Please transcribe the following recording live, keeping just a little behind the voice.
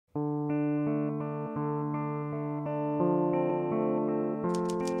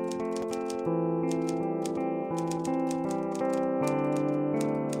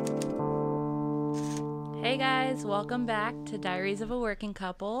guys, welcome back to Diaries of a Working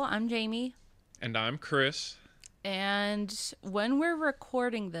Couple. I'm Jamie. And I'm Chris. And when we're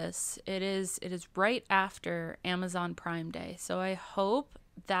recording this, it is right after Amazon Prime Day. So I hope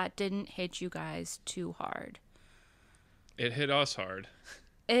that didn't hit you guys too hard. It hit us hard.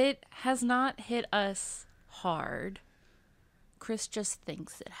 It has not hit us hard. Chris just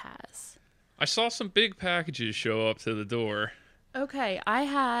thinks it has. I saw some big packages show up to the door. Okay, I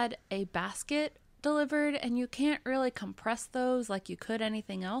had a basket delivered, and you can't really compress those like you could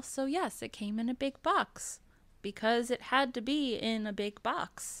anything else. So yes, it came in a big box because it had to be in a big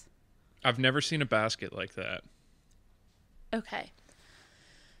box. I've never seen a basket like that. Okay.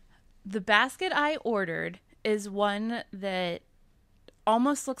 The basket I ordered is one that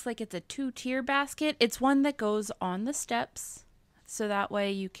almost looks like it's a 2-tier basket. It's one that goes on the steps, so that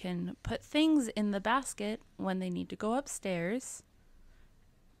way you can put things in the basket when they need to go upstairs.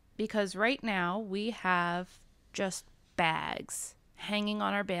 Because right now we have just bags hanging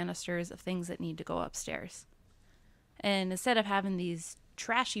on our banisters of things that need to go upstairs. And instead of having these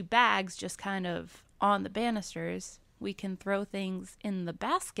trashy bags just kind of on the banisters, we can throw things in the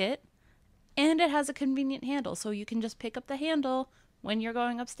basket, and it has a convenient handle. So you can just pick up the handle when you're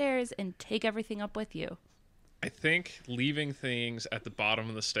going upstairs and take everything up with you. I think leaving things at the bottom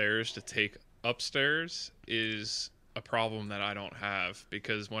of the stairs to take upstairs is a problem that I don't have,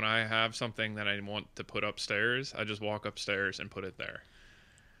 because when I have something that I want to put upstairs, I just walk upstairs and put it there.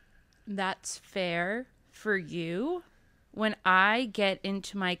 That's fair for you. When I get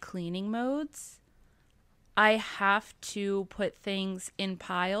into my cleaning modes, I have to put things in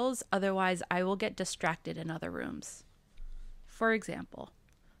piles, otherwise I will get distracted in other rooms. For example,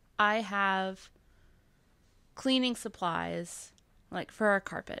 I have cleaning supplies, like for our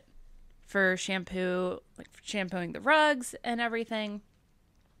carpet, for shampoo, like for shampooing the rugs and everything.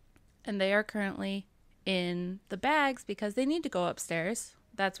 And they are currently in the bags because they need to go upstairs.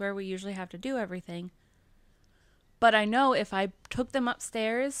 That's where we usually have to do everything. But I know if I took them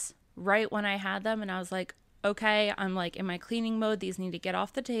upstairs right when I had them and I was like, okay, I'm like in my cleaning mode, these need to get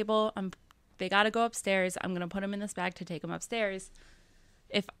off the table. They got to go upstairs. I'm going to put them in this bag to take them upstairs.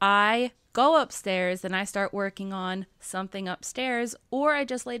 If I go upstairs, then I start working on something upstairs, or I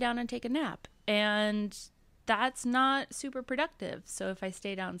just lay down and take a nap. And that's not super productive. So if I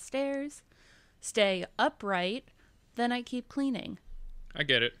stay downstairs, stay upright, then I keep cleaning. I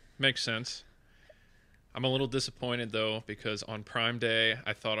get it. Makes sense. I'm a little disappointed, though, because on Prime Day,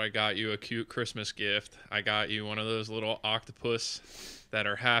 I thought I got you a cute Christmas gift. I got you one of those little octopus that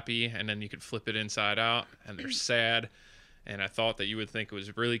are happy, and then you could flip it inside out, and they're sad. And I thought that you would think it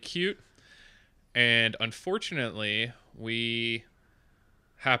was really cute. And unfortunately, we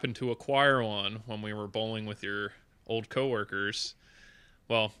happened to acquire one when we were bowling with your old coworkers.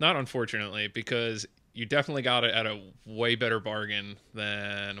 Well, not unfortunately, because you definitely got it at a way better bargain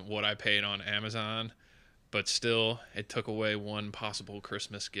than what I paid on Amazon. But still, it took away one possible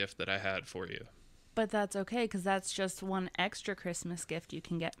Christmas gift that I had for you. But that's okay, because that's just one extra Christmas gift you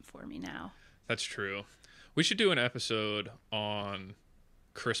can get for me now. That's true. We should do an episode on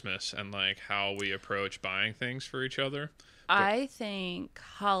Christmas and like how we approach buying things for each other. I think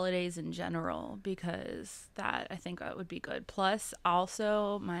holidays in general, because I think that would be good. Plus,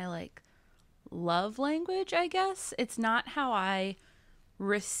 also my like love language, I guess. It's not how I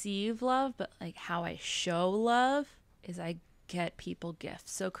receive love, but like how I show love is I get people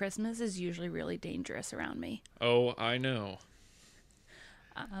gifts. So Christmas is usually really dangerous around me. Oh, I know.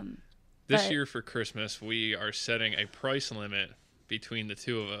 This year for Christmas, we are setting a price limit between the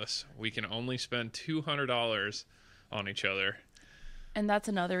two of us. We can only spend $200 on each other. And that's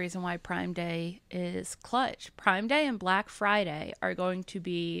another reason why Prime Day is clutch. Prime Day and Black Friday are going to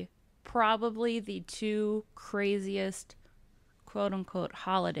be probably the two craziest quote-unquote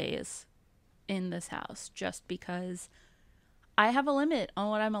holidays in this house, just because I have a limit on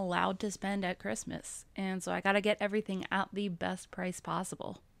what I'm allowed to spend at Christmas. And so I got to get everything at the best price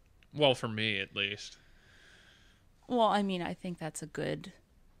possible. Well, for me, at least. Well, I mean, I think that's a good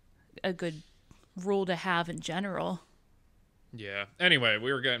rule to have in general. Yeah. Anyway,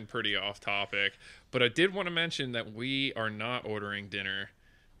 we were getting pretty off topic, but I did want to mention that we are not ordering dinner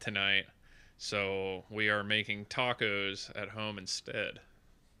tonight, so we are making tacos at home instead.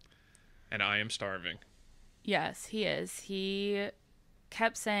 And I am starving. Yes, he is. He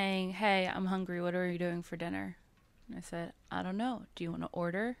kept saying, "Hey, I'm hungry. What are you doing for dinner?" And I said, "I don't know. Do you want to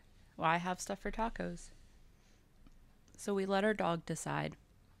order? Well, I have stuff for tacos." So we let our dog decide.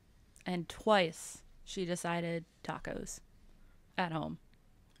 And twice she decided tacos at home.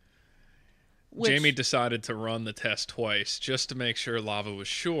 Jamie decided to run the test twice just to make sure Lava was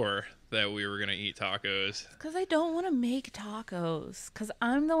sure that we were going to eat tacos. Because I don't want to make tacos. Because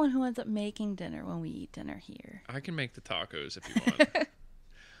I'm the one who ends up making dinner when we eat dinner here. I can make the tacos if you want.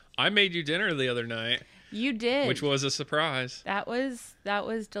 I made you dinner the other night. You did. Which was a surprise. That was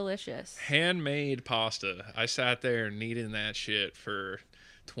delicious. Handmade pasta. I sat there kneading that shit for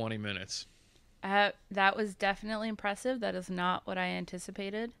 20 minutes. That was definitely impressive. That is not what I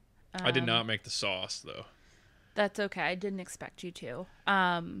anticipated. I did not make the sauce, though. That's okay. I didn't expect you to.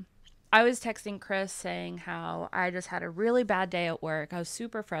 I was texting Chris saying how I just had a really bad day at work. I was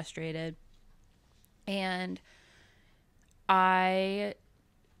super frustrated. And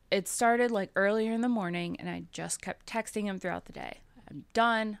it started like earlier in the morning, and I just kept texting him throughout the day. I'm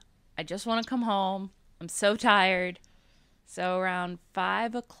done. I just want to come home. I'm so tired. So around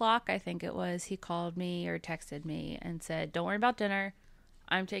 5 o'clock, I think it was, he called me or texted me and said, don't worry about dinner.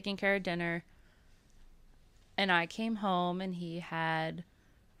 I'm taking care of dinner. And I came home and he had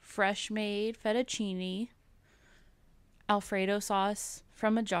fresh made fettuccine, Alfredo sauce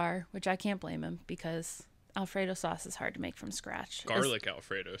from a jar, which I can't blame him because Alfredo sauce is hard to make from scratch. Garlic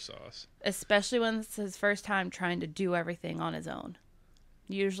Alfredo sauce. Especially when it's his first time trying to do everything on his own.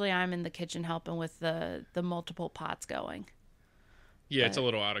 Usually I'm in the kitchen helping with the multiple pots going. Yeah, it's a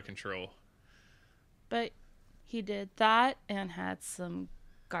little out of control. But he did that and had some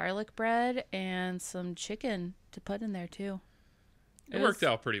garlic bread and some chicken to put in there too. It worked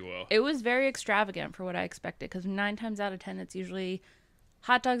out pretty well. It was very extravagant for what I expected because 9 times out of 10 it's usually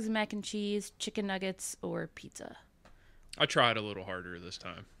hot dogs and mac and cheese, chicken nuggets, or pizza. I tried a little harder this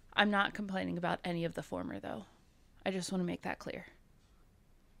time. I'm not complaining about any of the former though. I just want to make that clear.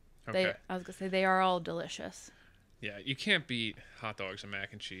 Okay. I was going to say they are all delicious. Yeah, you can't beat hot dogs and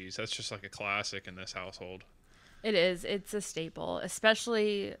mac and cheese. That's just like a classic in this household. It is. It's a staple,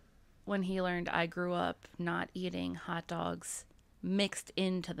 especially when he learned I grew up not eating hot dogs mixed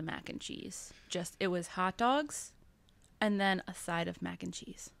into the mac and cheese. Just, it was hot dogs and then a side of mac and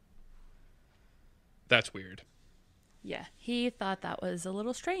cheese. That's weird. Yeah, he thought that was a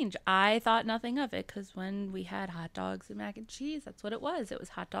little strange. I thought nothing of it because when we had hot dogs and mac and cheese, that's what it was. It was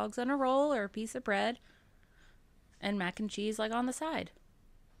hot dogs on a roll or a piece of bread and mac and cheese like on the side.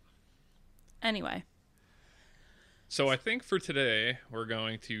 Anyway. So I think for today, we're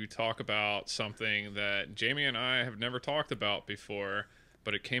going to talk about something that Jamie and I have never talked about before,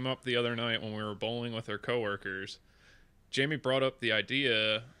 but it came up the other night when we were bowling with our coworkers. Jamie brought up the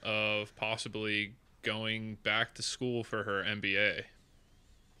idea of possibly going back to school for her MBA.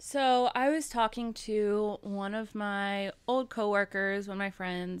 So I was talking to one of my old coworkers, one of my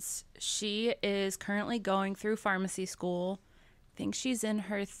friends. She is currently going through pharmacy school. I think she's in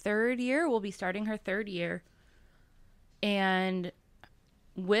her 3rd year, will be starting her 3rd year. And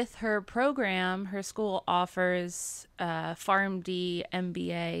with her program, her school offers a PharmD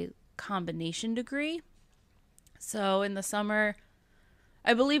MBA combination degree. So in the summer,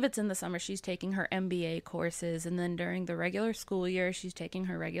 I believe it's in the summer, she's taking her MBA courses, and then during the regular school year, she's taking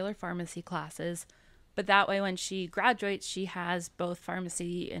her regular pharmacy classes. But that way, when she graduates, she has both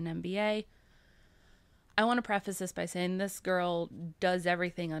pharmacy and MBA. I want to preface this by saying this girl does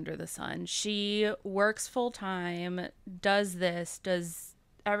everything under the sun. She works full time, does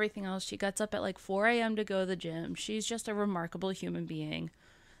everything else. She gets up at like 4 a.m. to go to the gym. She's just a remarkable human being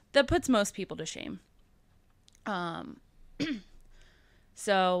that puts most people to shame.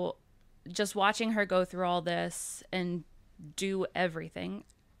 So just watching her go through all this and do everything,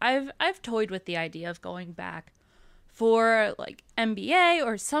 I've toyed with the idea of going back for like MBA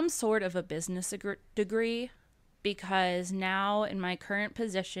or some sort of a business degree, because now in my current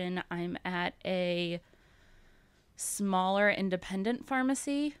position, I'm at a smaller independent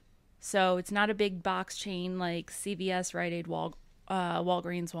pharmacy. So it's not a big box chain like CVS, Rite Aid,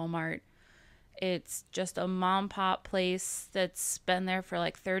 Walgreens, Walmart. It's just a mom pop place that's been there for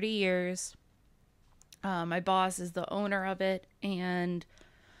like 30 years. My boss is the owner of it, and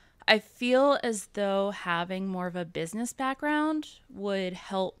I feel as though having more of a business background would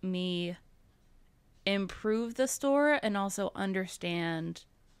help me improve the store and also understand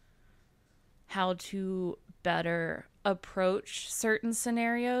how to better approach certain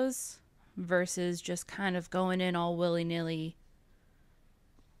scenarios versus just kind of going in all willy-nilly,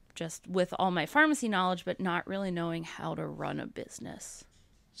 just with all my pharmacy knowledge, but not really knowing how to run a business.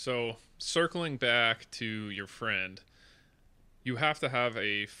 So circling back to your friend, you have to have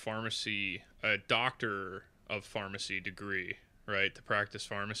a doctor of pharmacy degree, right, to practice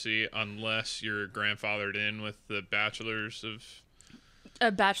pharmacy, unless you're grandfathered in with the bachelor's of...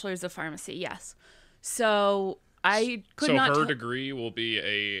 A bachelor's of pharmacy, yes. So I could not... So her degree will be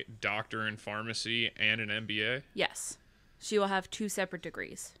a doctor in pharmacy and an MBA? Yes. She will have 2 separate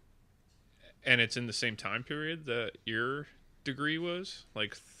degrees. And it's in the same time period that your degree was?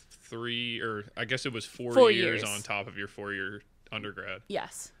 Like 3, or I guess it was 4 years on 4 years. top of your 4-year undergrad.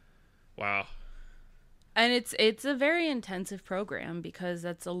 Yes. Wow. And it's a very intensive program because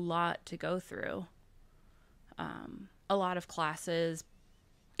that's a lot to go through. A lot of classes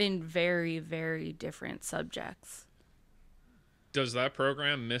in very, very different subjects. Does that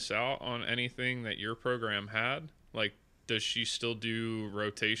program miss out on anything that your program had? Like, does she still do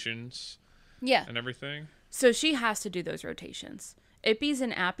rotations Yeah. and everything? So she has to do those rotations. IPPEs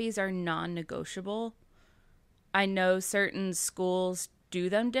and APPEs are non-negotiable. I know certain schools do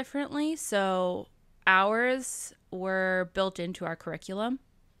them differently, so ours were built into our curriculum.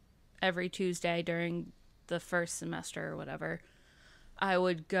 Every Tuesday during the first semester or whatever, I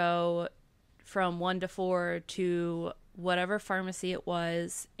would go from 1 to 4 to whatever pharmacy it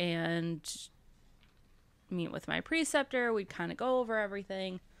was and meet with my preceptor. We'd kind of go over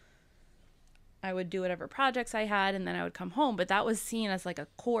everything. I would do whatever projects I had, and then I would come home. But that was seen as like a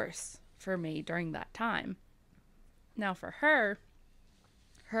course for me during that time. Now for her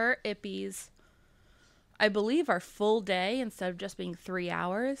IPPEs, I believe, are full day instead of just being 3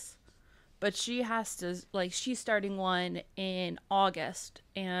 hours. But she has to, like, she's starting one in August,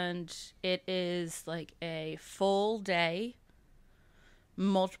 and it is like a full day,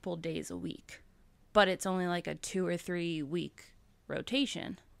 multiple days a week. But it's only like a 2 or 3 week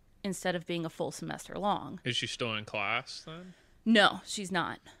rotation instead of being a full semester long. Is she still in class then? No, she's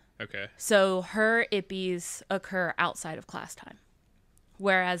not. Okay. So her IPPEs occur outside of class time,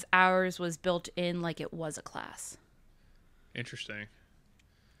 whereas ours was built in like it was a class. Interesting.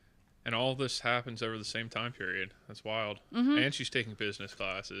 And all this happens over the same time period. That's wild. Mm-hmm. And she's taking business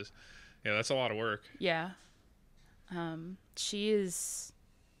classes. Yeah, that's a lot of work. Yeah. She's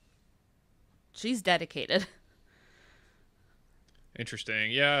dedicated.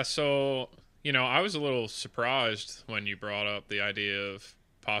 Interesting. Yeah, so, I was a little surprised when you brought up the idea of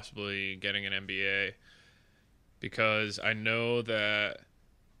possibly getting an MBA, because I know that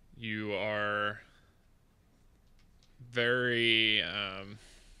you are very, I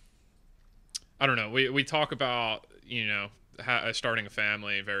don't know, we talk about, starting a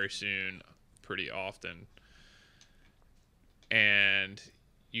family very soon, pretty often. And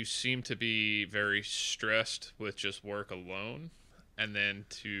you seem to be very stressed with just work alone. And then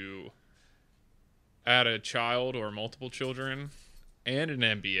to add a child or multiple children and an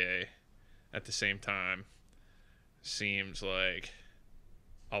MBA at the same time seems like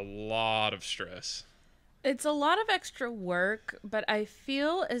a lot of stress. It's a lot of extra work, but I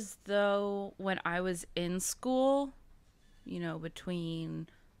feel as though when I was in school, between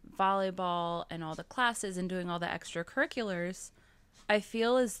volleyball and all the classes and doing all the extracurriculars, I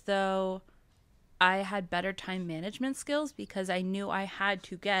feel as though I had better time management skills because I knew I had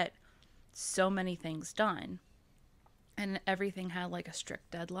to get so many things done. And everything had like a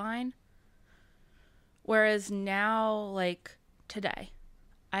strict deadline. Whereas now, like today,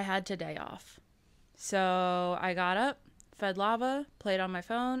 I had today off. So I got up, fed Lava, played on my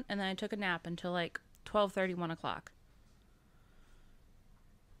phone, and then I took a nap until like 12:30, 1 o'clock.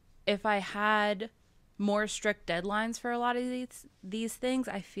 If I had more strict deadlines for a lot of these things,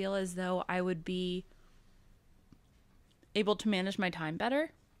 I feel as though I would be able to manage my time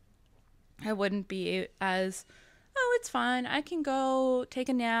better. I wouldn't be as, oh, it's fine, I can go take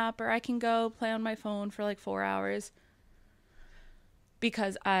a nap, or I can go play on my phone for like 4 hours,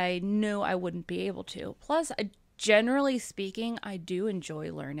 because I knew I wouldn't be able to. Plus, generally speaking, I do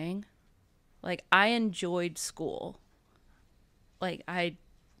enjoy learning. Like, I enjoyed school. Like,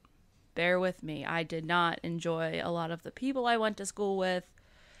 bear with me, I did not enjoy a lot of the people I went to school with.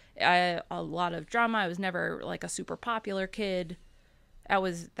 A lot of drama. I was never like a super popular kid. That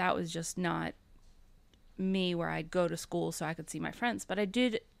was just not me, where I'd go to school so I could see my friends. But I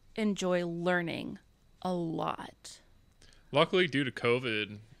did enjoy learning a lot. Luckily, due to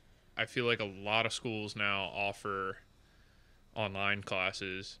COVID, I feel like a lot of schools now offer online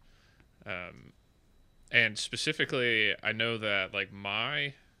classes. And specifically, I know that like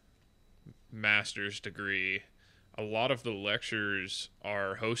my master's degree, a lot of the lectures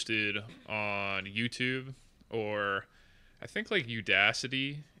are hosted on YouTube, or I think like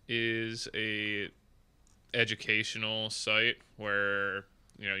Udacity is a educational site where,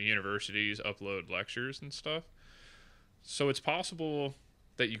 universities upload lectures and stuff. So it's possible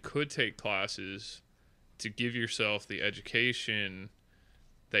that you could take classes to give yourself the education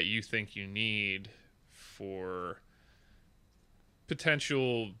that you think you need for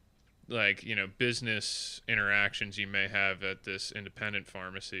potential, like, business interactions you may have at this independent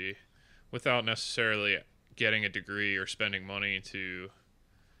pharmacy, without necessarily getting a degree or spending money to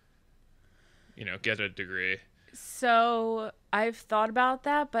get a degree? So I've thought about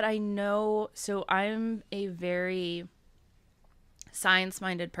that, but I know, so I'm a very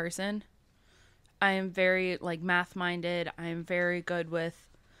science-minded person. I am very like math-minded. I'm very good with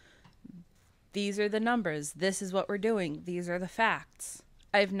these are the numbers. This is what we're doing. These are the facts.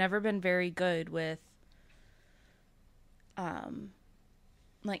 I've never been very good with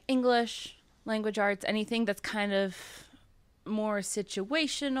like English, language arts, anything that's kind of more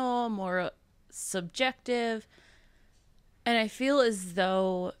situational, more subjective. And I feel as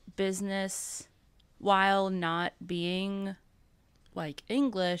though business, while not being like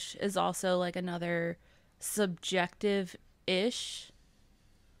English, is also like another subjective ish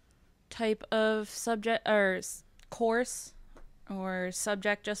type of subject or course or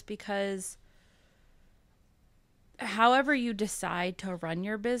subject, just because however you decide to run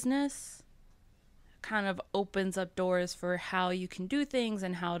your business kind of opens up doors for how you can do things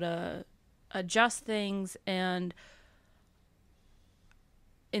and how to adjust things. And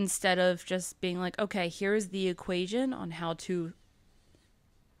instead of just being like, okay, here's the equation on how to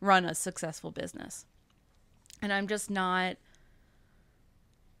run a successful business. And I'm just not,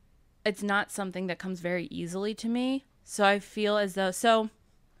 it's not something that comes very easily to me. So I feel as though, so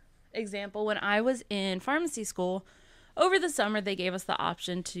example, when I was in pharmacy school, over the summer, they gave us the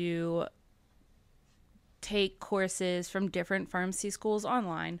option to take courses from different pharmacy schools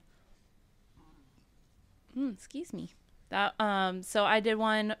online. Excuse me. That so I did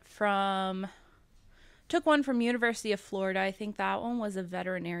took one from University of Florida. I think that one was a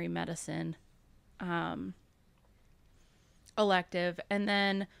veterinary medicine elective. And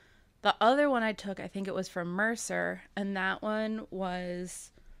then the other one I took, I think it was from Mercer, and that one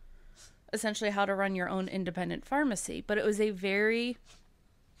was essentially how to run your own independent pharmacy. But it was a very...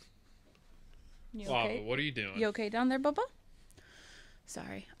 You okay? Wow, what are you doing? You okay down there, Bubba?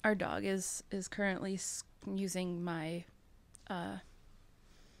 Sorry. Our dog is currently using my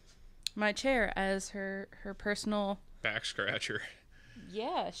my chair as her personal back scratcher.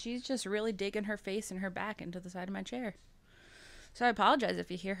 Yeah, she's just really digging her face and her back into the side of my chair. So I apologize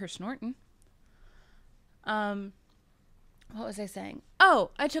if you hear her snorting. What was I saying?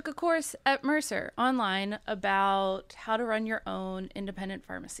 Oh, I took a course at Mercer online about how to run your own independent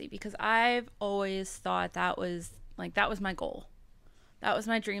pharmacy, because I've always thought that was my goal. That was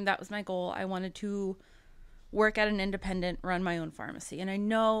my dream. That was my goal. I wanted to work at an independent, run my own pharmacy. And I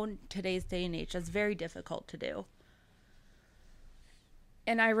know today's day and age, that's very difficult to do.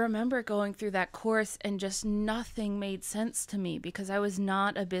 And I remember going through that course and just nothing made sense to me because I was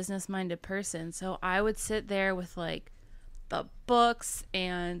not a business-minded person. So I would sit there with like the books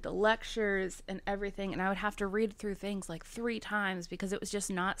and the lectures and everything, and I would have to read through things like 3 times because it was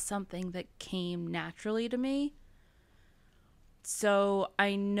just not something that came naturally to me. So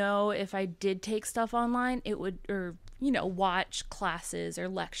I know if I did take stuff online, it would, or, watch classes or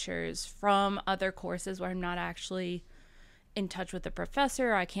lectures from other courses where I'm not actually in touch with the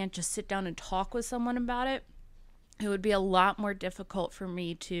professor, I can't just sit down and talk with someone about it. It would be a lot more difficult for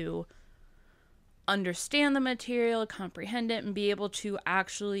me to understand the material, comprehend it, and be able to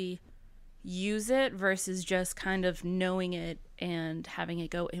actually use it versus just kind of knowing it and having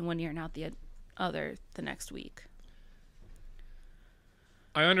it go in one ear and out the other the next week.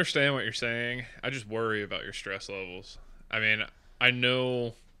 I understand what you're saying. I just worry about your stress levels. I mean, I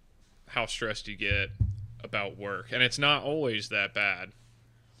know how stressed you get about work, and it's not always that bad,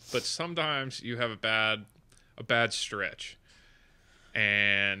 but sometimes you have a bad stretch.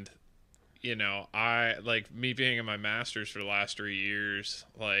 And I like me being in my master's for the last 3 years,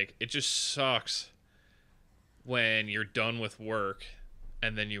 like it just sucks when you're done with work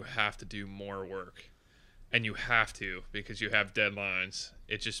and then you have to do more work, and you have to because you have deadlines.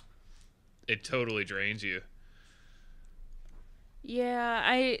 It totally drains you. Yeah,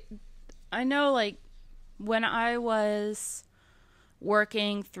 I know, like when I was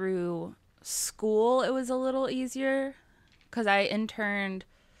working through school, it was a little easier because I interned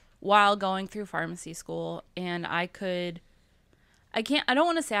while going through pharmacy school, and I don't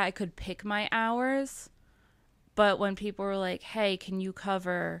want to say I could pick my hours, but when people were like, hey, can you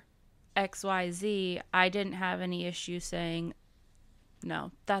cover XYZ, I didn't have any issue saying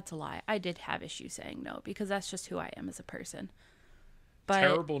no. That's a lie. I did have issue saying no because that's just who I am as a person. But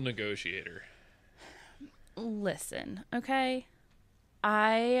terrible negotiator. Listen, okay?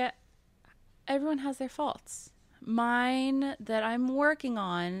 Everyone has their faults. Mine that I'm working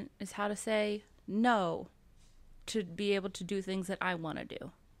on is how to say no to be able to do things that I want to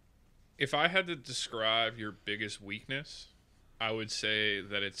do. If I had to describe your biggest weakness, I would say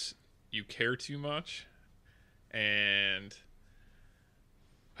that it's you care too much, and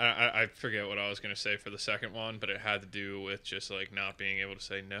I forget what I was going to say for the second one, but it had to do with just like not being able to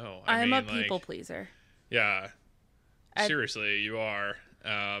say no. I'm a people pleaser. Yeah, seriously, you are.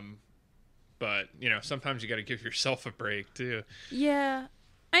 But you know, sometimes you got to give yourself a break too. Yeah,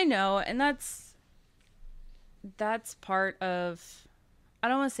 I know, and that's part of, I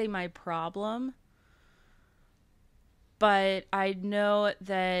don't want to say my problem, but I know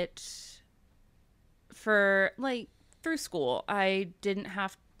that for like through school, I didn't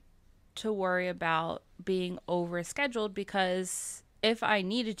have to worry about being overscheduled, because if I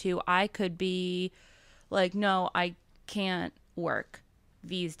needed to, I could be like, no, I can't work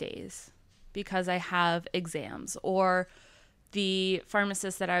these days because I have exams. Or the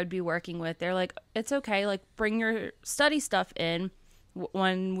pharmacist that I would be working with, they're like, it's okay, like bring your study stuff in.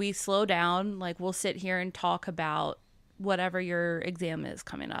 When we slow down, like we'll sit here and talk about whatever your exam is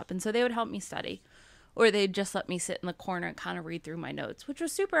coming up. And so they would help me study, or they'd just let me sit in the corner and kind of read through my notes, which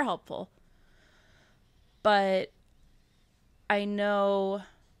was super helpful. But I know,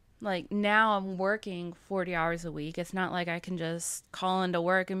 like, now I'm working 40 hours a week. It's not like I can just call into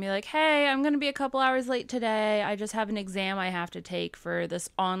work and be like, hey, I'm going to be a couple hours late today. I just have an exam I have to take for this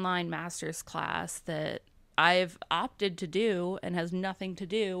online master's class that I've opted to do and has nothing to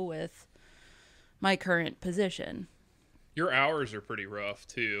do with my current position. Your hours are pretty rough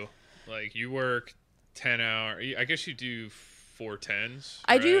too. Like you work 10 hours. I guess you do 4 10s.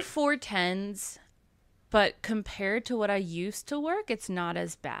 I do 4 10s. But compared to what I used to work, it's not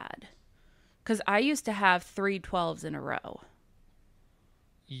as bad. Because I used to have 3 12s in a row.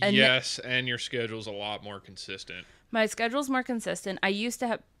 And yes, and your schedule's a lot more consistent. My schedule's more consistent. I used to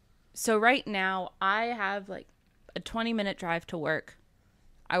have... So right now, I have like a 20-minute drive to work.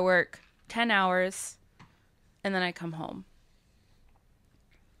 I work 10 hours, and then I come home.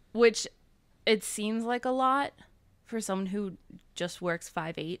 Which, it seems like a lot for someone who just works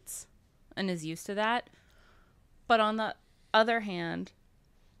 5/8 and is used to that. But on the other hand,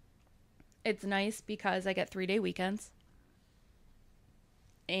 it's nice because I get 3-day weekends.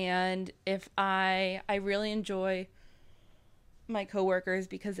 And if I really enjoy my coworkers,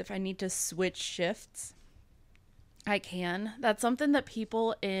 because if I need to switch shifts, I can. That's something that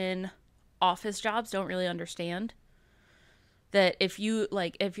people in office jobs don't really understand. That if you're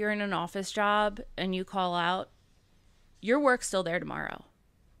in an office job and you call out, your work's still there tomorrow.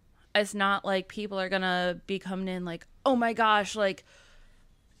 It's not like people are going to be coming in like, oh my gosh, like,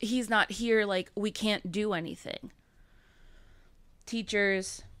 he's not here, like, we can't do anything.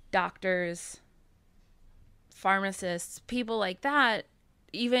 Teachers, doctors, pharmacists, people like that,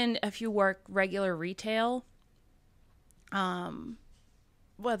 even if you work regular retail,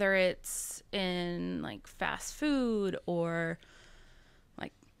 whether it's in, like, fast food or,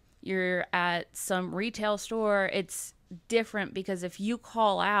 like, you're at some retail store, it's different because if you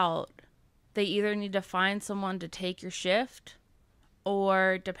call out, they either need to find someone to take your shift,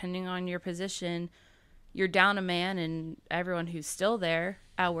 or depending on your position, you're down a man, and everyone who's still there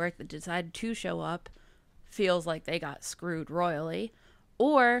at work that decided to show up feels like they got screwed royally.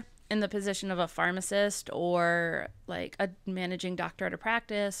 Or in the position of a pharmacist, or like a managing doctor at a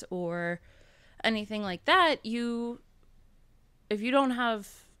practice, or anything like that, if you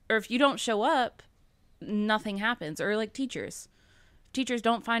don't show up, nothing happens. Or like teachers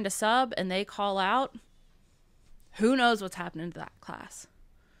don't find a sub and they call out, who knows what's happening to that class.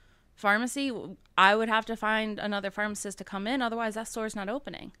 Pharmacy, I would have to find another pharmacist to come in, otherwise that store's not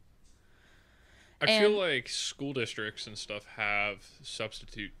opening. I feel like school districts and stuff have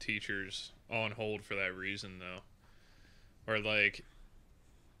substitute teachers on hold for that reason though. Or like,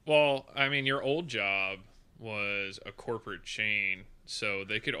 well, I mean, your old job was a corporate chain, so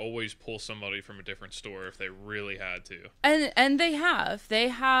they could always pull somebody from a different store if they really had to. And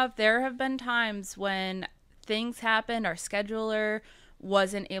there have been times when things happened, our scheduler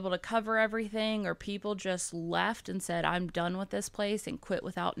wasn't able to cover everything, or people just left and said, I'm done with this place, and quit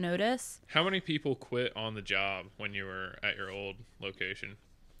without notice. How many people quit on the job when you were at your old location?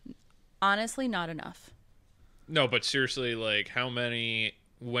 Honestly, not enough. No, but seriously, like, how many,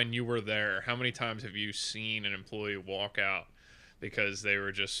 when you were there, how many times have you seen an employee walk out because they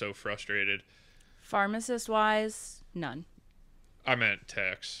were just so frustrated? Pharmacist-wise, none. I meant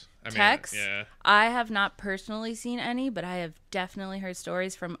techs. Techs? Yeah. I have not personally seen any, but I have definitely heard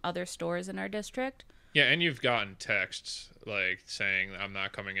stories from other stores in our district. Yeah, and you've gotten texts, like, saying, I'm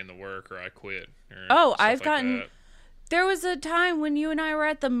not coming into work, or I quit. I've gotten... That. There was a time when you and I were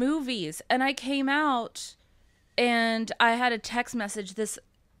at the movies, and I came out, and I had a text message. This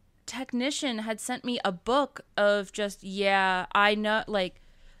technician had sent me a book of just, I know, like,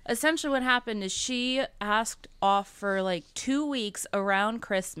 essentially what happened is she asked off for like 2 weeks around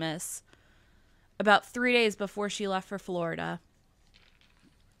Christmas, about 3 days before she left for Florida.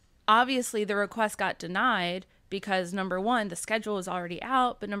 Obviously, the request got denied because number one, the schedule was already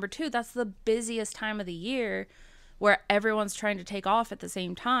out, but number two, that's the busiest time of the year where everyone's trying to take off at the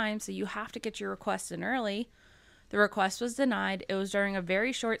same time, so you have to get your request in early. The request was denied. It was during a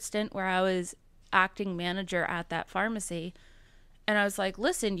very short stint where I was acting manager at that pharmacy, and I was like,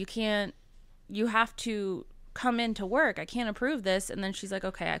 listen, you have to come into work. I can't approve this. And then she's like,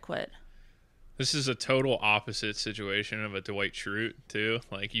 okay, I quit. This is a total opposite situation of a Dwight Schrute, too.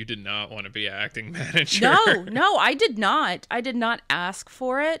 Like, you did not want to be acting manager. No, I did not. I did not ask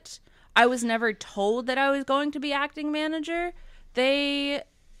for it. I was never told that I was going to be acting manager. They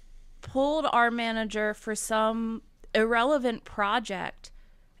pulled our manager for some irrelevant project,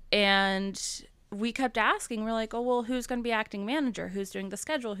 and we kept asking. We're like, oh, well, who's going to be acting manager? Who's doing the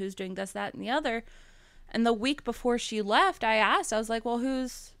schedule? Who's doing this, that, and the other? And the week before she left, I asked, I was like, well,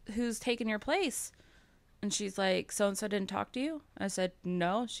 who's taking your place? And she's like, so-and-so didn't talk to you? I said,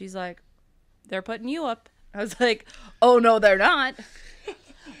 no. She's like, they're putting you up. I was like, oh, no, they're not.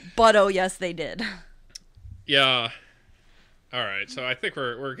 But, oh, yes, they did. Yeah. All right. So I think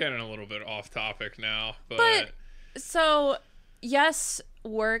we're getting a little bit off topic now. But so, yes,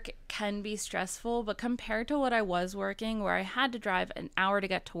 work can be stressful. But compared to what I was working, where I had to drive an hour to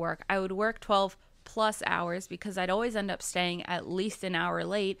get to work, I would work 12 plus hours because I'd always end up staying at least an hour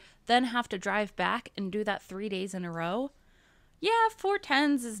late, then have to drive back and do that 3 days in a row. Yeah,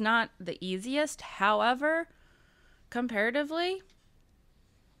 410s is not the easiest. However, comparatively,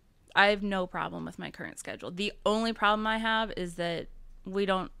 I have no problem with my current schedule. The only problem I have is that we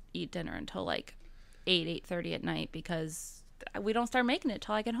don't eat dinner until like 8:30 at night because we don't start making it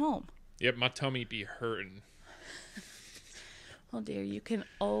till I get home. Yep, my tummy be hurting. Well, dear, you can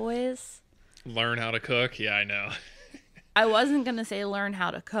always learn how to cook. Yeah, I know. I wasn't going to say learn how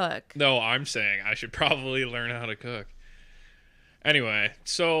to cook. No, I'm saying I should probably learn how to cook. Anyway,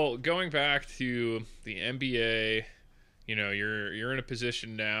 so going back to the MBA, you know, you're in a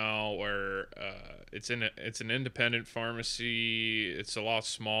position now where it's an independent pharmacy. It's a lot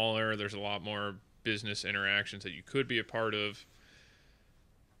smaller. There's a lot more business interactions that you could be a part of.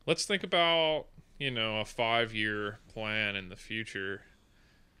 Let's think about, you know, a 5-year plan in the future.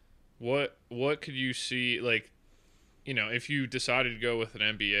 What could you see, like, you know, if you decided to go with an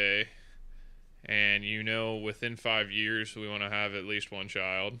MBA and, you know, within 5 years we want to have at least one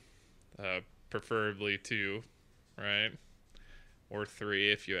child, preferably 2, right? Or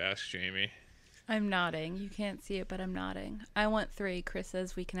 3 if you ask Jamie. I'm nodding. You can't see it, but I'm nodding. I want 3. Chris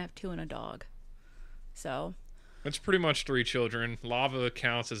says we can have 2 and a dog. So that's pretty much 3 children. Lava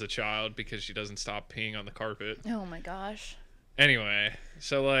counts as a child because she doesn't stop peeing on the carpet. Oh my gosh. Anyway,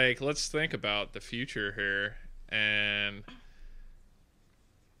 so like, let's think about the future here. And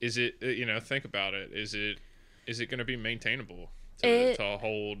is it, you know, think about it. Is it going to be maintainable to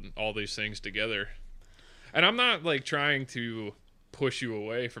hold all these things together? And I'm not like trying to push you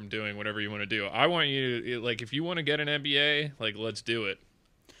away from doing whatever you want to do. I want you to, like, if you want to get an MBA, like, let's do it.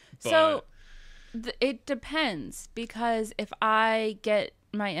 But so it depends, because if I get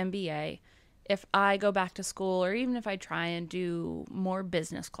my MBA, if I go back to school, or even if I try and do more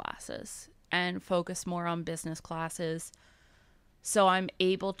business classes and focus more on business classes, so I'm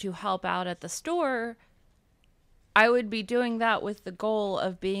able to help out at the store, I would be doing that with the goal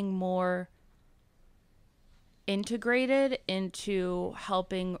of being more integrated into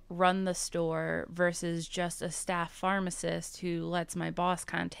helping run the store versus just a staff pharmacist who lets my boss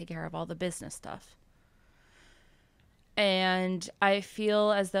kind of take care of all the business stuff. And I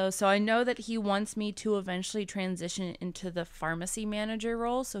feel as though, so I know that he wants me to eventually transition into the pharmacy manager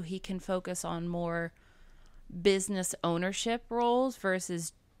role so he can focus on more business ownership roles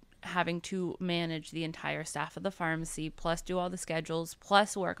versus having to manage the entire staff of the pharmacy, plus do all the schedules,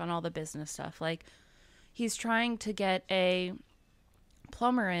 plus work on all the business stuff. Like, he's trying to get a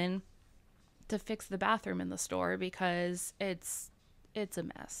plumber in to fix the bathroom in the store because it's a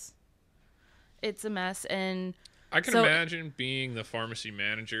mess. It's a mess. And I can imagine being the pharmacy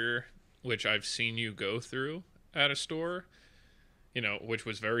manager, which I've seen you go through at a store, you know, which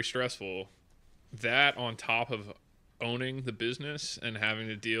was very stressful. That on top of owning the business and having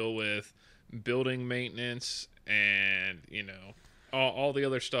to deal with building maintenance and, you know, all the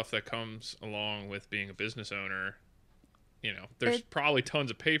other stuff that comes along with being a business owner. You know, there's probably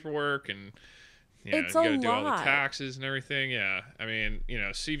tons of paperwork and, you know, you got to do all the taxes and everything. Yeah. I mean, you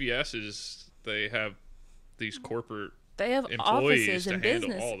know, CVS they have these corporate employees offices and to handle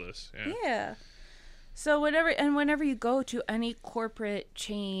business. all this. Yeah. So whenever you go to any corporate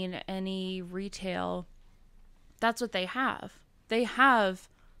chain, any retail, that's what they have. They have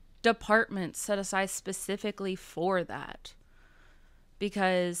departments set aside specifically for that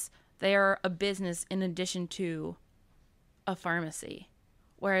because they are a business in addition to a pharmacy.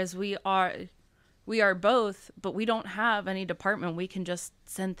 Whereas we are both, but we don't have any department we can just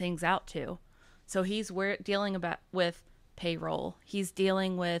send things out to. So we're dealing with payroll. He's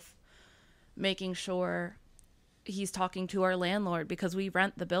dealing with making sure he's talking to our landlord because we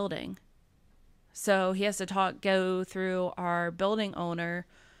rent the building. So he has to go through our building owner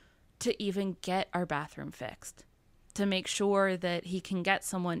to even get our bathroom fixed, to make sure that he can get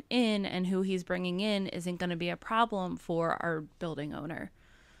someone in and who he's bringing in isn't going to be a problem for our building owner.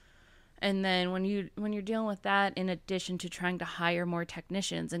 And then when you're dealing with that, in addition to trying to hire more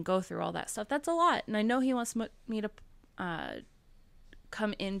technicians and go through all that stuff, that's a lot. And I know he wants me to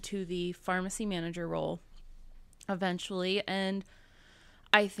come into the pharmacy manager role eventually, and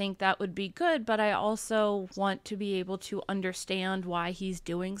I think that would be good, but I also want to be able to understand why he's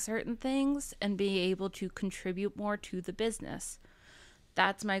doing certain things and be able to contribute more to the business.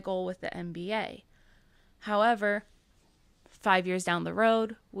 That's my goal with the MBA. However, 5 years down the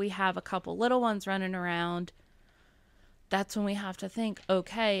road, we have a couple little ones running around. That's when we have to think,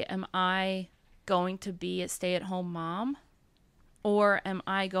 okay, am I going to be a stay-at-home mom? Or am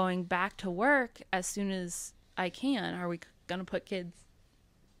I going back to work as soon as I can? Are we going to put kids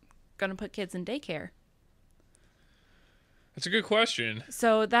in daycare? That's a good question.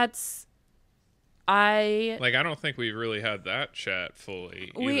 So I don't think we really had that chat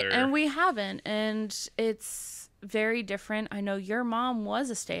fully either. We haven't, and it's very different. I know your mom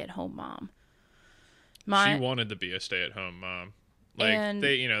was a stay-at-home mom. She wanted to be a stay-at-home mom.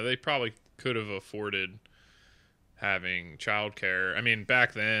 They probably could have afforded having childcare. I mean,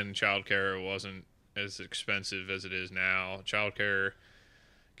 back then childcare wasn't as expensive as it is now. Childcare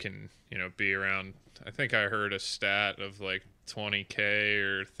can, be around, I think I heard a stat of like $20K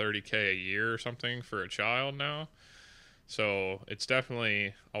or $30K a year or something for a child now. So it's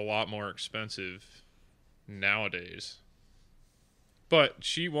definitely a lot more expensive nowadays. But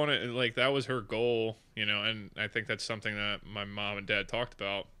she wanted, that was her goal, and I think that's something that my mom and dad talked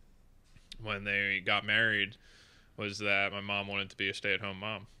about when they got married, was that my mom wanted to be a stay-at-home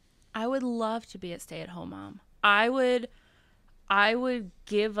mom. I would love to be a stay-at-home mom. I would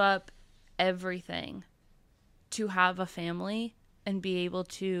give up everything to have a family and be able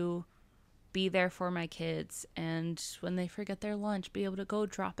to be there for my kids, and when they forget their lunch, be able to go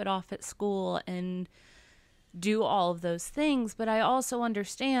drop it off at school and do all of those things. But I also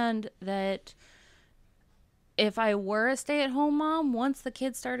understand that if I were a stay-at-home mom, once the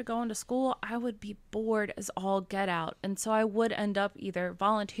kids started going to school, I would be bored as all get out. And so I would end up either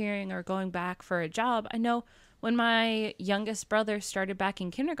volunteering or going back for a job. I know when my youngest brother started back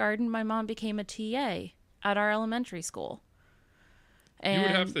in kindergarten, my mom became a TA at our elementary school. And you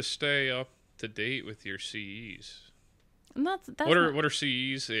would have to stay up to date with your CEs. And that's what are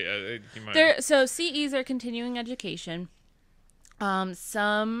CEs? So CEs are continuing education.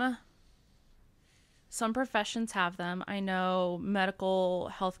 Some professions have them. I know medical,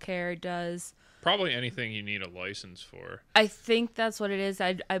 healthcare does. Probably anything you need a license for. I think that's what it is.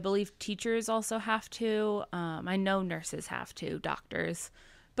 I believe teachers also have to. I know nurses have to, doctors.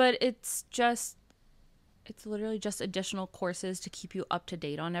 But it's literally just additional courses to keep you up to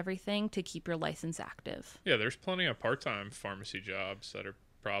date on everything, to keep your license active. Yeah, there's plenty of part-time pharmacy jobs that are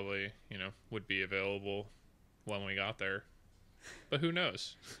probably, would be available when we got there. But who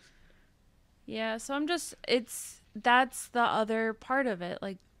knows? Yeah, so that's the other part of it.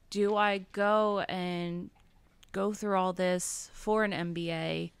 Like, do I go through all this for an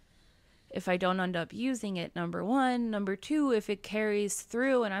MBA if I don't end up using it? Number one. Number two, if it carries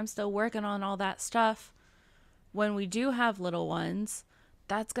through and I'm still working on all that stuff, when we do have little ones,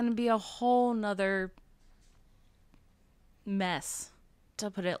 that's going to be a whole nother mess,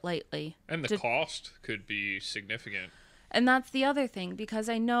 to put it lightly. And the cost could be significant. And that's the other thing, because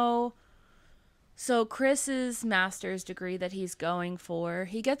I know... So Chris's master's degree that he's going for,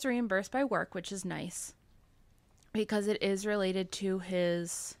 he gets reimbursed by work, which is nice, because it is related to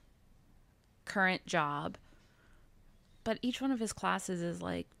his current job. But each one of his classes is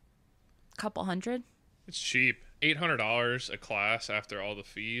like a couple $100. It's cheap. $800 a class after all the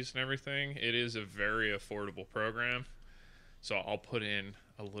fees and everything. It is a very affordable program. So I'll put in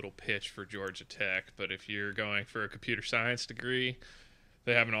a little pitch for Georgia Tech. But if you're going for a computer science degree,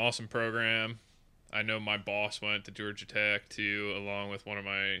 they have an awesome program. I know my boss went to Georgia Tech too, along with one of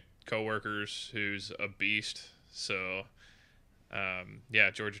my coworkers who's a beast. So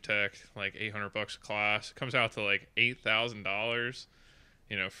Yeah, Georgia Tech, like $800 a class. It comes out to like $8,000,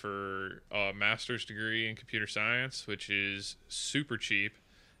 for a master's degree in computer science, which is super cheap.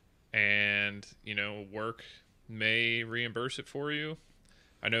 And, work may reimburse it for you.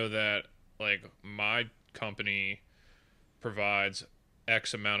 I know that, like, my company provides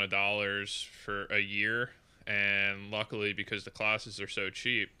X amount of dollars for a year. And luckily, because the classes are so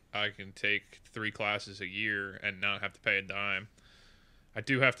cheap, I can take 3 classes a year and not have to pay a dime. I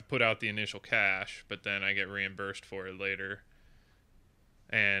do have to put out the initial cash, but then I get reimbursed for it later.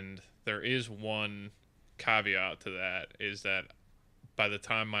 And there is one caveat to that, is that by the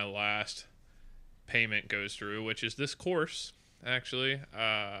time my last payment goes through, which is this course, actually,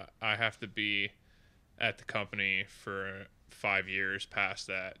 I have to be at the company for 5 years past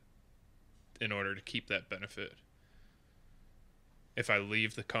that in order to keep that benefit. If I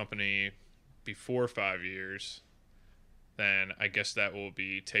leave the company before 5 years, then I guess that will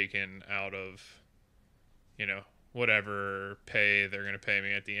be taken out of, whatever pay they're going to pay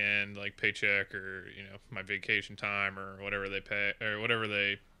me at the end, like paycheck or, my vacation time or whatever they pay or whatever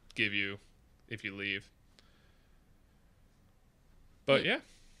they give you if you leave. But yeah.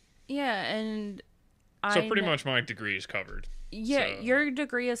 Yeah, and So pretty much my degree is covered. Yeah, So your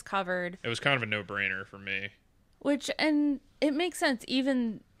degree is covered. it was kind of a no-brainer for me. And it makes sense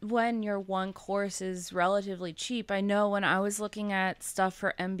even when your one course is relatively cheap. I know when I was looking at stuff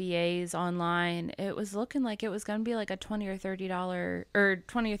for MBAs online, it was looking like it was going to be like a $20 or $30 or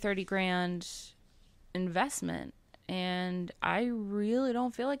 20 or 30 grand investment. And I really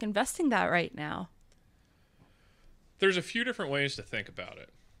don't feel like investing that right now. There's a few different ways to think about it.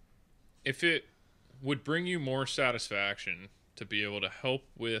 If it would bring you more satisfaction to be able to help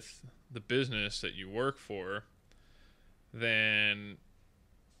with the business that you work for, then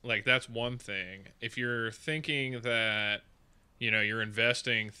like that's one thing. If you're thinking that you're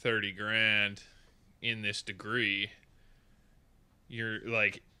investing 30 grand in this degree, you're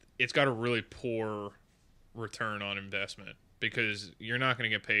like, it's got a really poor return on investment because you're not going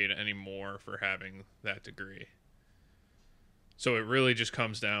to get paid any more for having that degree. So it really just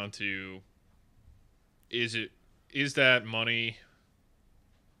comes down to, is that money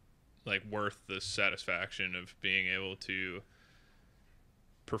like worth the satisfaction of being able to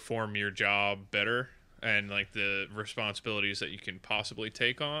perform your job better and like the responsibilities that you can possibly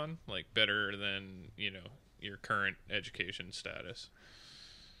take on like better than your current education status.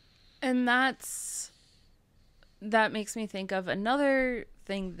 And that makes me think of another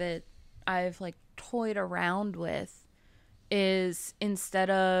thing that I've like toyed around with is instead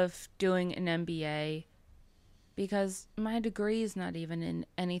of doing an MBA, because my degree is not even in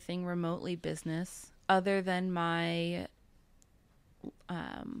anything remotely business other than my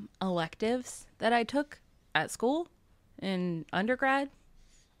electives that I took at school in undergrad.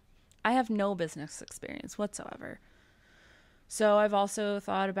 I have no business experience whatsoever. So I've also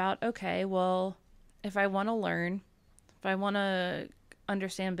thought about, okay, well, if I want to learn, if I want to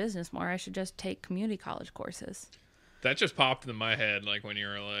understand business more, I should just take community college courses. That just popped into my head, like when you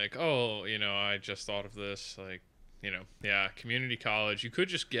were like, oh, I just thought of this, like, yeah, community college. You could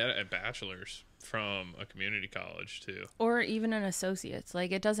just get a bachelor's from a community college too. Or even an associate's.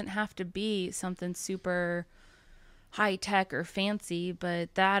 Like, it doesn't have to be something super high tech or fancy,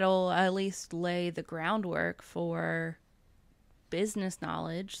 but that'll at least lay the groundwork for business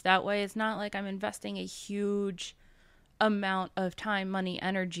knowledge. That way it's not like I'm investing a huge amount of time, money,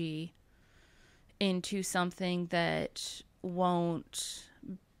 energy into something that won't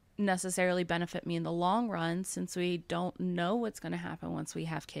necessarily benefit me in the long run, since we don't know what's going to happen once we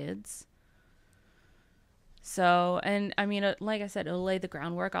have kids. So, and I mean, like I said, it'll lay the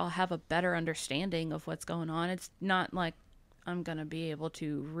groundwork. I'll have a better understanding of what's going on. It's not like I'm going to be able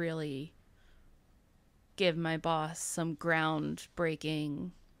to really give my boss some groundbreaking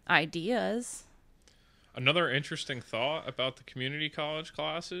ideas. Another interesting thought about the community college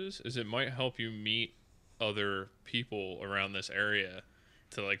classes is it might help you meet other people around this area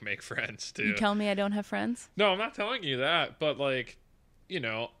to like make friends too. You tell me I don't have friends? No, I'm not telling you that, but like,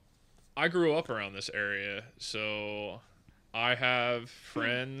 I grew up around this area, so I have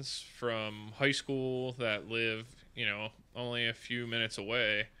friends from high school that live, only a few minutes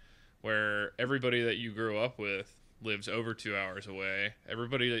away, where everybody that you grew up with lives over 2 hours away.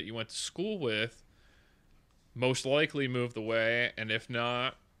 Everybody that you went to school with most likely moved away, and if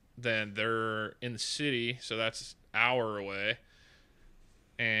not, then they're in the city, so that's an hour away.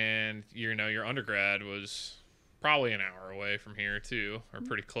 And your undergrad was probably an hour away from here too, or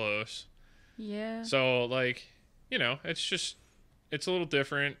pretty close. Yeah. So like, it's a little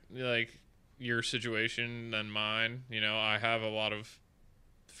different. Like, your situation than mine. You know, I have a lot of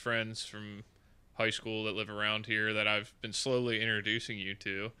friends from high school that live around here that I've been slowly introducing you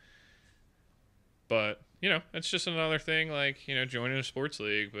to. But, you know, it's just another thing like, you know, joining a sports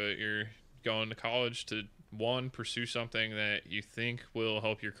league, but you're going to college to, one, pursue something that you think will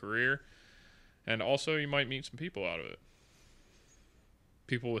help your career, and also you might meet some people out of it.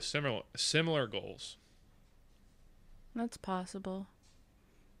 People with similar goals. That's possible.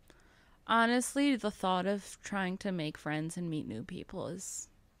 Honestly, the thought of trying to make friends and meet new people is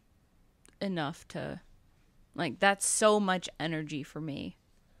enough to, like, that's so much energy for me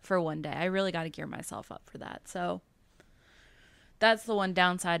for one day. I really got to gear myself up for that. So that's the one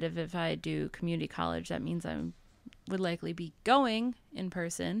downside of if I do community college. That means I would likely be going in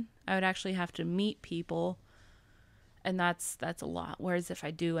person. I would actually have to meet people, and that's a lot. Whereas if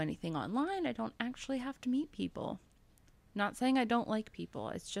I do anything online, I don't actually have to meet people. Not saying I don't like people.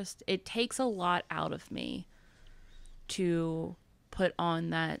 It's just, it takes a lot out of me to put on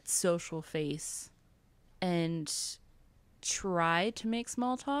that social face and try to make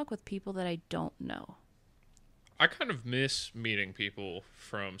small talk with people that I don't know. I kind of miss meeting people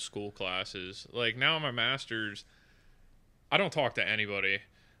from school classes. Like, now in my master's, I don't talk to anybody.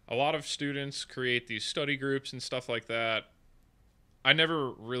 A lot of students create these study groups and stuff like that. I never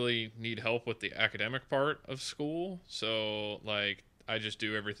really need help with the academic part of school, so, like, I just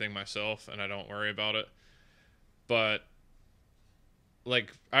do everything myself and I don't worry about it. But,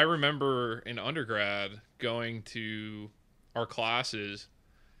 like, I remember in undergrad going to our classes,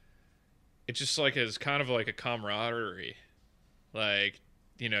 it's just like it's kind of like a camaraderie. Like,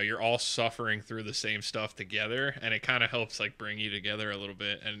 you know, you're all suffering through the same stuff together, and it kind of helps, like, bring you together a little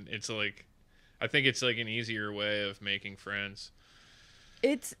bit. And it's like, I think it's like an easier way of making friends.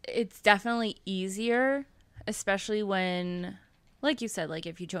 It's definitely easier, especially when, like you said, like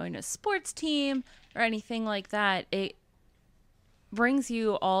if you join a sports team or anything like that, it brings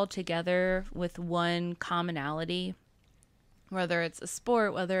you all together with one commonality, whether it's a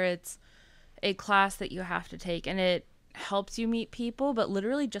sport, whether it's a class that you have to take, and it helps you meet people. But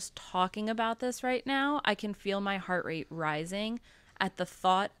literally just talking about this right now, I can feel my heart rate rising at the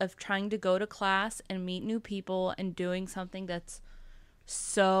thought of trying to go to class and meet new people and doing something that's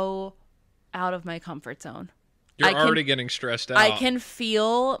so out of my comfort zone. You're already getting stressed out. I can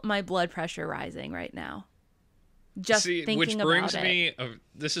feel my blood pressure rising right now. Just thinking which brings about me,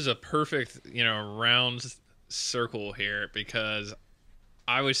 this is a perfect, you know, round circle here, because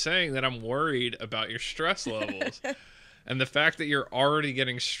I was saying that I'm worried about your stress levels. And the fact that you're already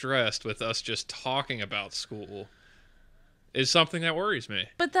getting stressed with us just talking about school is something that worries me.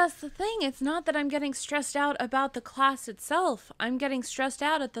 But that's the thing. It's not that I'm getting stressed out about the class itself. I'm getting stressed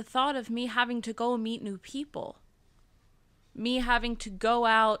out at the thought of me having to go meet new people. Me having to go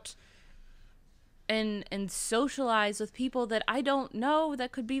out and socialize with people that I don't know,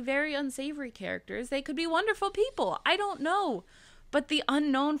 that could be very unsavory characters. They could be wonderful people. I don't know. But the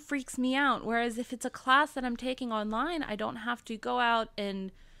unknown freaks me out. Whereas if it's a class that I'm taking online, I don't have to go out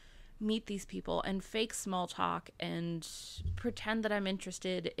and meet these people and fake small talk and pretend that I'm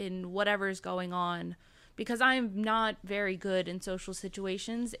interested in whatever's going on, because I'm not very good in social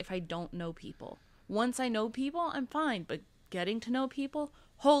situations if I don't know people. Once I know people, I'm fine, but getting to know people,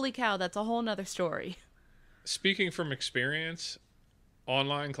 holy cow, that's a whole nother story. Speaking from experience,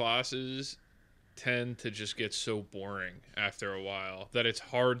 online classes tend to just get so boring after a while that it's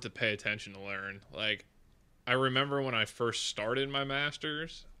hard to pay attention to learn. Like, I remember when I first started my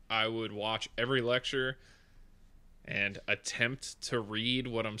master's, I would watch every lecture and attempt to read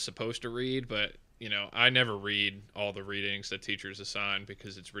what I'm supposed to read, but, you know, I never read all the readings that teachers assign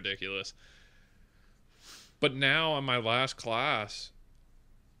because it's ridiculous. But now on my last class,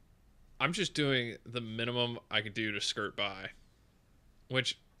 I'm just doing the minimum I could do to skirt by,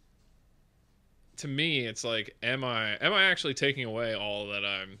 which to me, it's like, am I actually taking away all that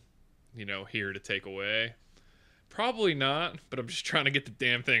I'm, you know, here to take away? Probably not, but I'm just trying to get the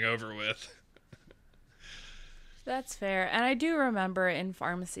damn thing over with. That's fair. And I do remember in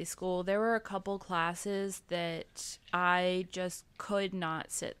pharmacy school, there were a couple classes that I just could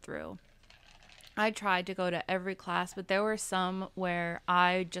not sit through. I tried to go to every class, but there were some where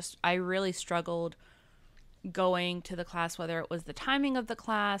I really struggled going to the class, whether it was the timing of the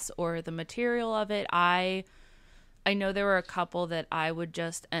class or the material of it. I know there were a couple that I would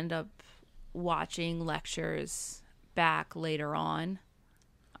just end up watching lectures back later on.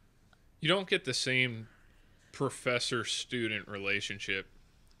 You don't get the same professor-student relationship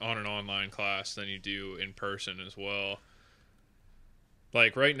on an online class than you do in person as well.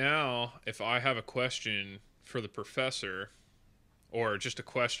 Like right now, if I have a question for the professor, or just a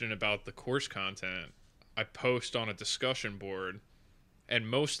question about the course content, I post on a discussion board, and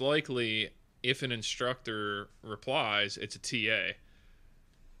most likely, if an instructor replies, it's a TA.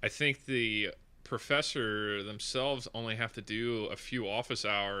 I think the professor themselves only have to do a few office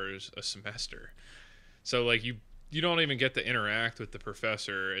hours a semester. So like you don't even get to interact with the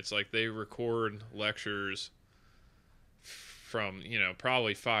professor. It's like they record lectures from,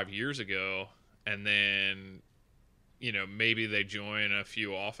 probably 5 years ago, and then maybe they join a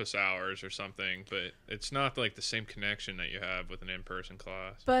few office hours or something, but it's not like the same connection that you have with an in-person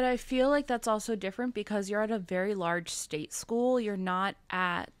class. But I feel like that's also different because you're at a very large state school. You're not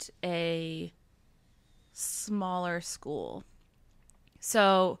at a smaller school.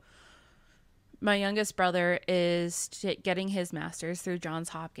 So my youngest brother is getting his master's through Johns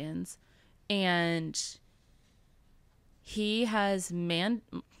Hopkins, and he has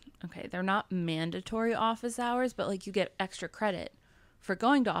they're not mandatory office hours, but like you get extra credit for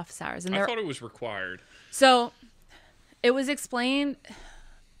going to office hours. And I thought it was required. So it was explained,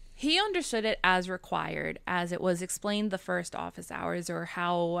 he understood it as required, as it was explained the first office hours, or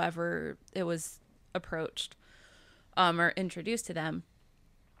however it was approached or introduced to them.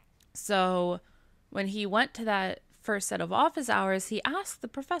 So when he went to that first set of office hours, he asked the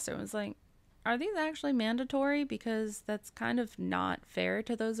professor, was like, are these actually mandatory? Because that's kind of not fair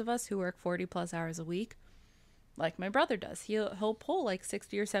to those of us who work 40 plus hours a week. Like my brother does. He'll pull like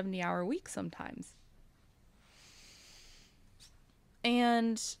 60 or 70 hour weeks sometimes.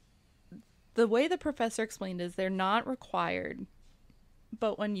 And the way the professor explained is they're not required.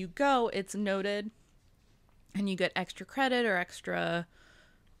 But when you go, it's noted and you get extra credit or extra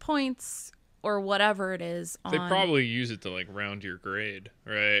points or whatever it is. They probably use it to like round your grade,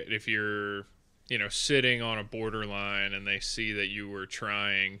 right? If you're, sitting on a borderline and they see that you were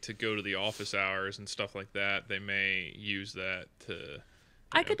trying to go to the office hours and stuff like that, they may use that to.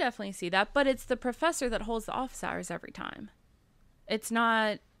 I could definitely see that, but it's the professor that holds the office hours every time. It's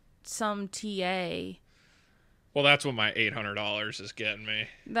not some TA. Well, that's what my $800 is getting me.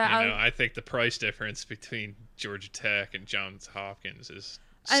 I think the price difference between Georgia Tech and Johns Hopkins is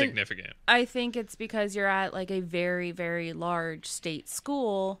significant. I think it's because you're at like a very, very large state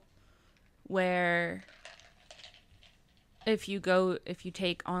school where if you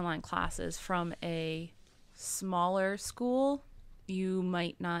take online classes from a smaller school, you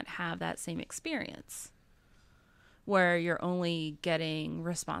might not have that same experience where you're only getting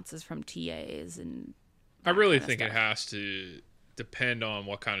responses from TAs. And I really think it has to depend on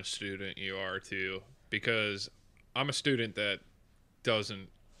what kind of student you are too, because I'm a student that doesn't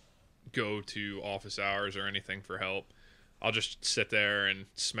go to office hours or anything for help. I'll just sit there and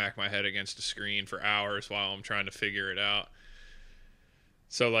smack my head against a screen for hours while I'm trying to figure it out.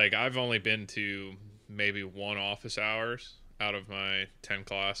 So like I've only been to maybe 1 office hours out of my 10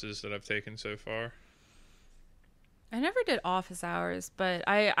 classes that I've taken so far. I never did office hours, but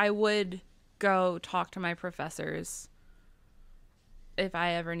I would go talk to my professors if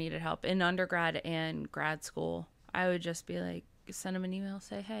I ever needed help in undergrad and grad school. I would just be like, send them an email,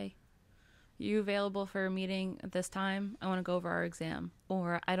 say, hey, you available for a meeting at this time? I want to go over our exam,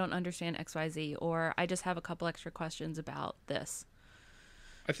 or I don't understand XYZ, or I just have a couple extra questions about this.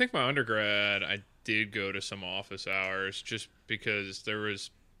 I think my undergrad, I did go to some office hours just because there was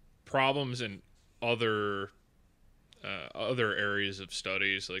problems in other areas of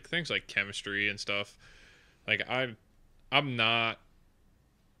studies, like things like chemistry and stuff. Like I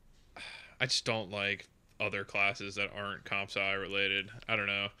just don't like other classes that aren't comp sci related. I don't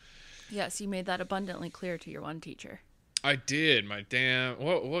know. Yes, you made that abundantly clear to your one teacher. I did.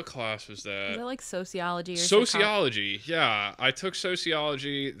 What class was that? Was it like sociology or sociology? Yeah, I took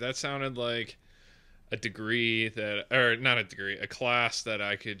sociology. That sounded like a class that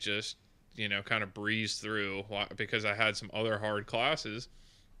I could just, kind of breeze through because I had some other hard classes.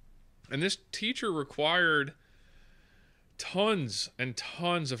 And this teacher required tons and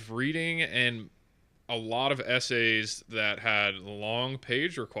tons of reading and a lot of essays that had long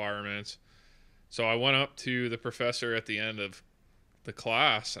page requirements. So I went up to the professor at the end of the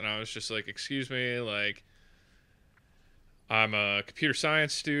class and I was just like, excuse me, like I'm a computer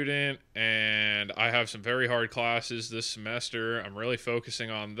science student and I have some very hard classes this semester. I'm really focusing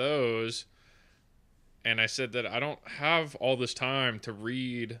on those. And I said that I don't have all this time to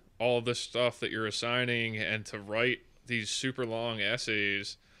read all this stuff that you're assigning and to write these super long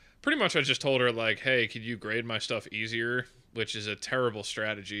essays. Pretty much I just told her like, hey, could you grade my stuff easier? Which is a terrible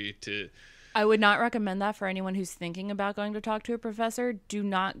strategy to I would not recommend that for anyone who's thinking about going to talk to a professor. Do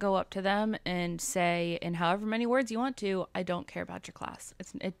not go up to them and say, in however many words you want to, I don't care about your class.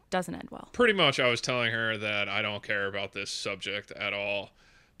 It doesn't end well. Pretty much, I was telling her that I don't care about this subject at all.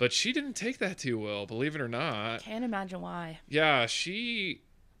 But she didn't take that too well, believe it or not. Can't imagine why. Yeah, she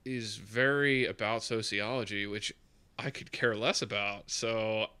is very about sociology, which I could care less about.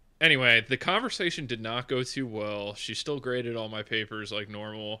 So, anyway, the conversation did not go too well. She still graded all my papers like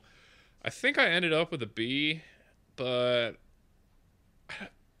normal. I think I ended up with a B, but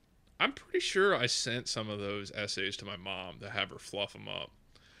I'm pretty sure I sent some of those essays to my mom to have her fluff them up.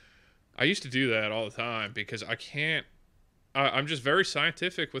 I used to do that all the time because I can't. I'm just very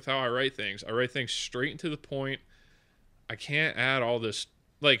scientific with how I write things. I write things straight and to the point. I can't add all this.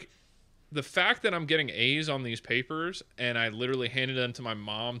 Like, the fact that I'm getting A's on these papers and I literally handed them to my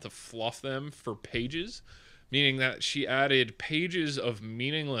mom to fluff them for pages, meaning that she added pages of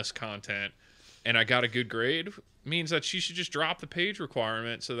meaningless content and I got a good grade, means that she should just drop the page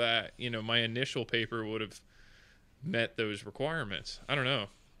requirement so that, my initial paper would have met those requirements. I don't know.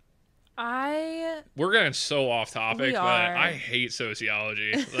 We're getting so off topic, but I hate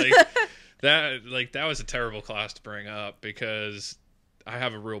sociology. That was a terrible class to bring up because I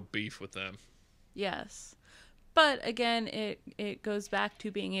have a real beef with them. Yes. But again, it goes back to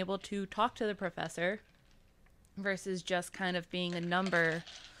being able to talk to the professor versus just kind of being a number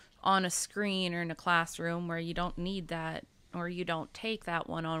on a screen or in a classroom where you don't need that, or you don't take that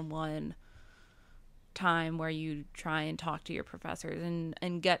one-on-one time where you try and talk to your professors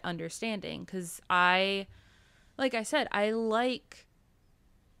and get understanding. Because like I said, I like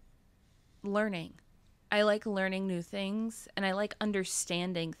learning. I like learning new things and I like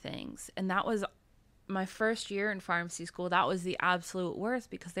understanding things. And that was my first year in pharmacy school. That was the absolute worst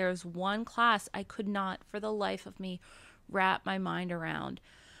because there was one class I could not for the life of me wrap my mind around.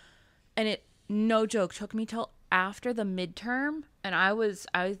 And it, no joke, took me till after the midterm, and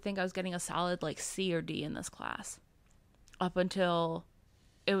I think I was getting a solid like C or D in this class up until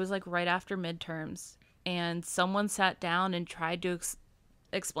it was like right after midterms, and someone sat down and tried to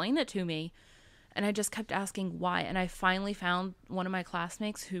explain it to me, and I just kept asking why, and I finally found one of my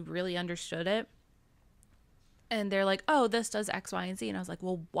classmates who really understood it, and they're like, oh, this does X, Y, and Z, and I was like,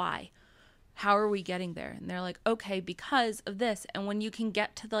 well, why? How are we getting there? And they're like, okay, because of this. And when you can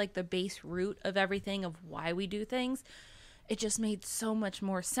get to the base root of everything of why we do things, it just made so much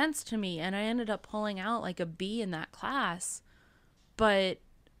more sense to me. And I ended up pulling out like a B in that class. But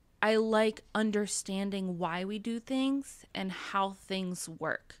I like understanding why we do things and how things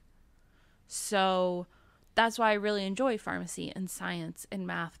work. So that's why I really enjoy pharmacy and science and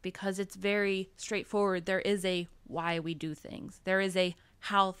math, because it's very straightforward. There is a why we do things. There is a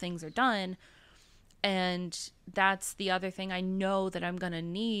how things are done. And that's the other thing I know that I'm going to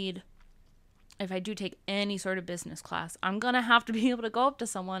need if I do take any sort of business class. I'm going to have to be able to go up to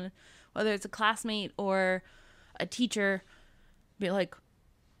someone, whether it's a classmate or a teacher, be like,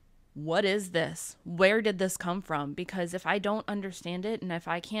 what is this? Where did this come from? Because if I don't understand it and if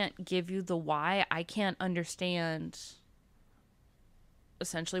I can't give you the why, I can't understand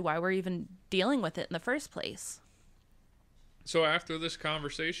essentially why we're even dealing with it in the first place. So after this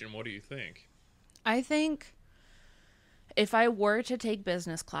conversation, what do you think? I think if I were to take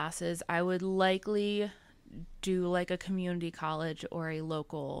business classes, I would likely do like a community college or a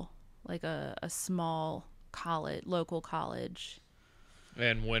local, like a small college, local college.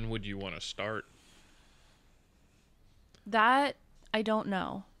 And when would you want to start? That, I don't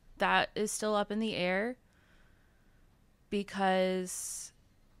know. That is still up in the air because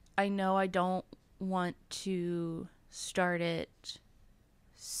I know I don't want to start it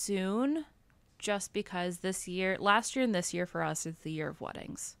soon, just because last year and this year for us is the year of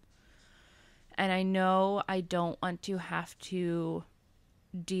weddings. And I know I don't want to have to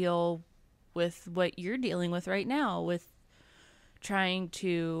deal with what you're dealing with right now, with trying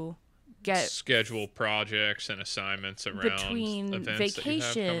to schedule projects and assignments around between events that you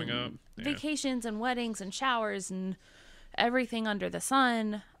have coming up. Vacations and weddings and showers and everything under the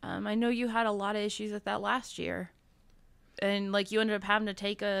sun. I know you had a lot of issues with that last year. And you ended up having to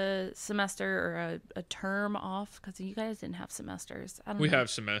take a semester or a term off because you guys didn't have semesters. We have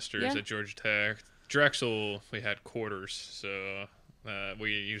semesters at Georgia Tech. Drexel, we had quarters, so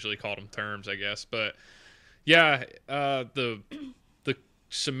we usually called them terms, I guess. But yeah, the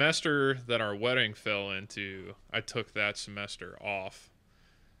semester that our wedding fell into, I took that semester off.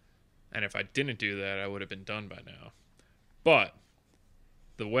 And if I didn't do that, I would have been done by now. But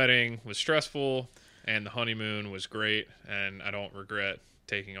the wedding was stressful. And the honeymoon was great, and I don't regret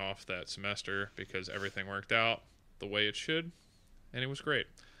taking off that semester because everything worked out the way it should, and it was great.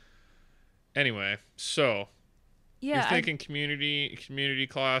 Anyway, so you're Yeah, thinking community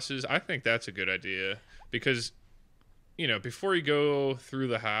classes. I think that's a good idea because before you go through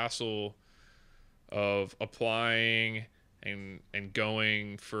the hassle of applying and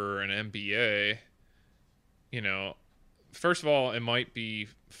going for an MBA, you know, first of all, it might be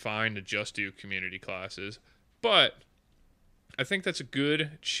fine to just do community classes, but I think that's a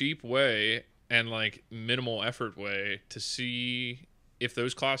good, cheap way and like minimal effort way to see if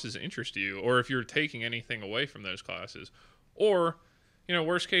those classes interest you or if you're taking anything away from those classes. Or,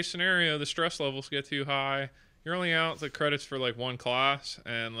 worst case scenario, the stress levels get too high. You're only out the credits for like one class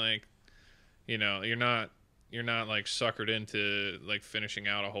and like, you're not like suckered into like finishing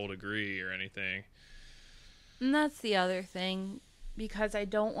out a whole degree or anything. and that's the other thing because I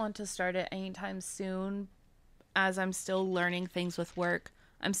don't want to start it anytime soon as I'm still learning things with work.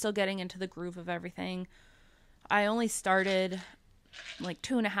 I'm still getting into the groove of everything. I only started like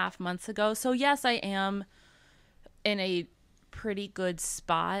 2.5 months ago. So, yes, I am in a pretty good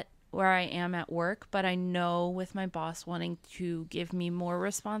spot where I am at work, but I know with my boss wanting to give me more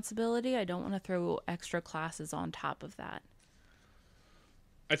responsibility, I don't want to throw extra classes on top of that.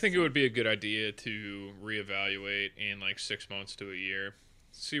 I think it would be a good idea to reevaluate in like 6 months to a year,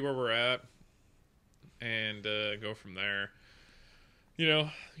 see where we're at, and go from there. You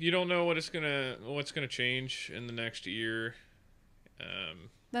don't know what's gonna change in the next year, in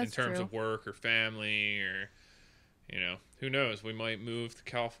That's terms true. of work or family or who knows? We might move to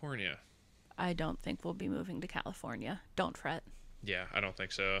California. I don't think we'll be moving to California. Don't fret. Yeah, I don't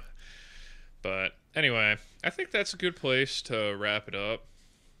think so. But anyway, I think that's a good place to wrap it up.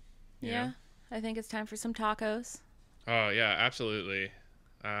 You know? Yeah, I think it's time for some tacos. Oh yeah, absolutely.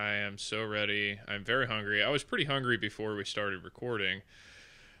 I am so ready. I'm very hungry. I was pretty hungry before we started recording.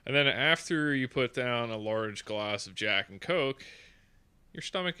 And then after you put down a large glass of Jack and Coke, your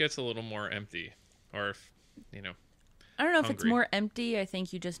stomach gets a little more empty. Or if, I don't know if it's hungry. more empty. I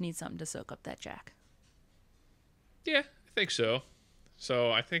think you just need something to soak up that Jack. Yeah, I think so.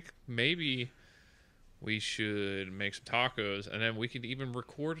 So I think maybe we should make some tacos and then we could even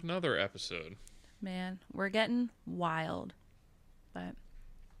record another episode. Man, we're getting wild. But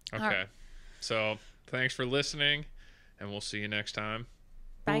Okay. Alright. So thanks for listening and we'll see you next time.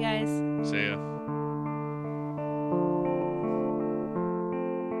 bye, guys. See ya.